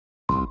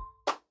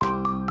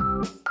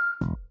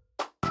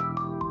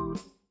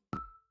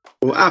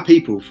Well, our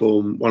people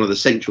form one of the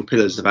central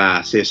pillars of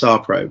our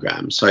CSR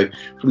programme. So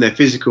from their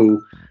physical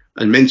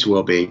and mental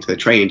well-being to their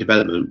training and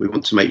development, we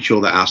want to make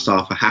sure that our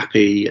staff are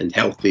happy and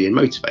healthy and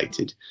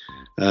motivated.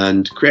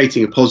 And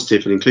creating a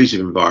positive and inclusive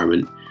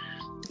environment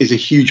is a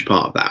huge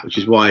part of that, which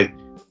is why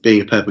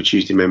being a Purple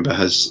Tuesday member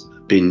has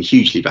been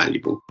hugely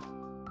valuable.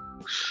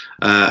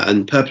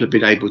 And Purple have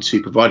been able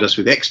to provide us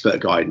with expert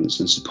guidance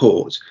and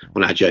support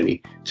on our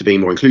journey to being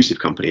a more inclusive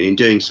company. And in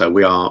doing so,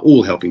 we are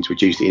all helping to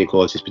reduce the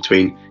inequalities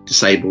between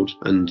disabled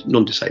and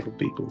non-disabled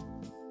people.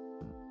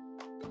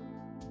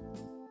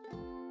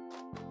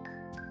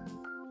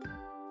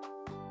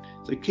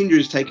 So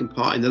Kindred has taken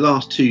part in the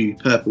last 2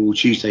 Purple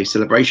Tuesday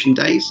celebration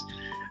days.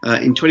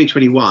 In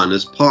 2021,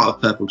 as part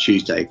of Purple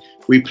Tuesday,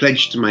 we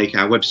pledged to make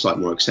our website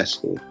more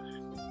accessible.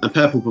 And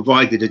Purple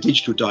provided a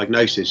digital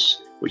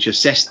diagnosis which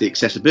assessed the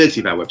accessibility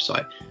of our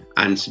website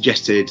and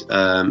suggested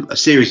a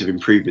series of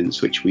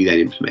improvements which we then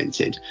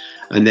implemented.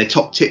 And their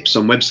top tips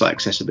on website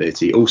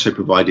accessibility also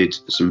provided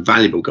some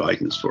valuable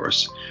guidance for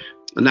us.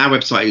 And our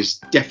website is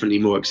definitely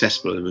more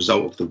accessible as a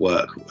result of the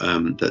work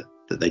that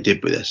they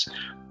did with us.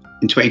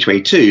 In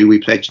 2022, we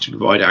pledged to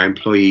provide our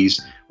employees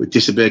with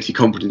disability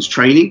confidence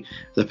training.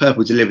 The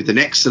Purple delivered an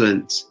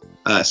excellent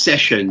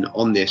session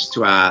on this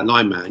to our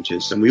line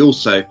managers, and we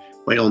also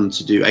went on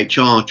to do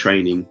HR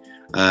training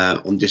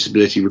on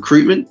disability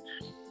recruitment.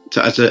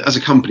 So as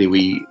a company,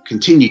 we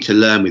continue to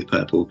learn with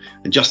Purple,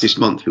 and just this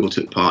month we all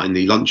took part in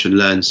the Lunch and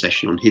Learn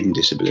session on hidden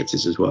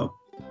disabilities as well.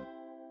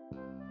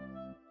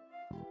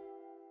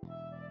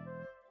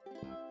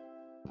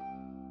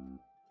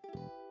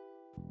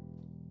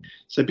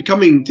 So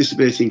becoming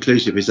disability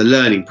inclusive is a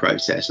learning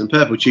process, and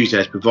Purple Tuesday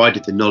has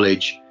provided the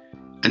knowledge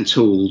and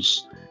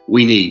tools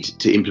we need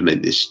to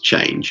implement this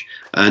change.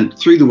 And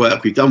through the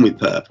work we've done with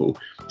Purple,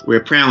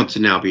 we're proud to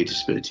now be a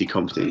disability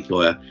confident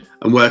employer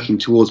and working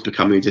towards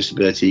becoming a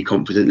disability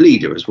confident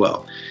leader as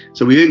well.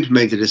 So we've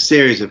implemented a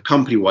series of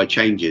company-wide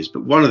changes,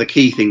 but one of the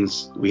key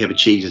things we have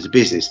achieved as a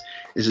business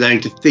is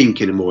learning to think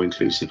in a more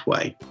inclusive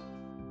way.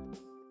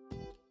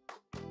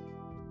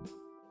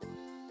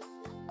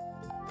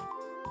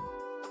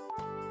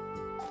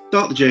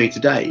 Start the journey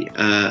today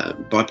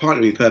by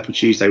partnering with Purple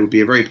Tuesday would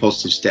be a very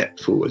positive step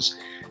forwards.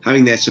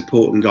 Having their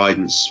support and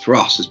guidance for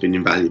us has been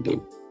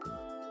invaluable.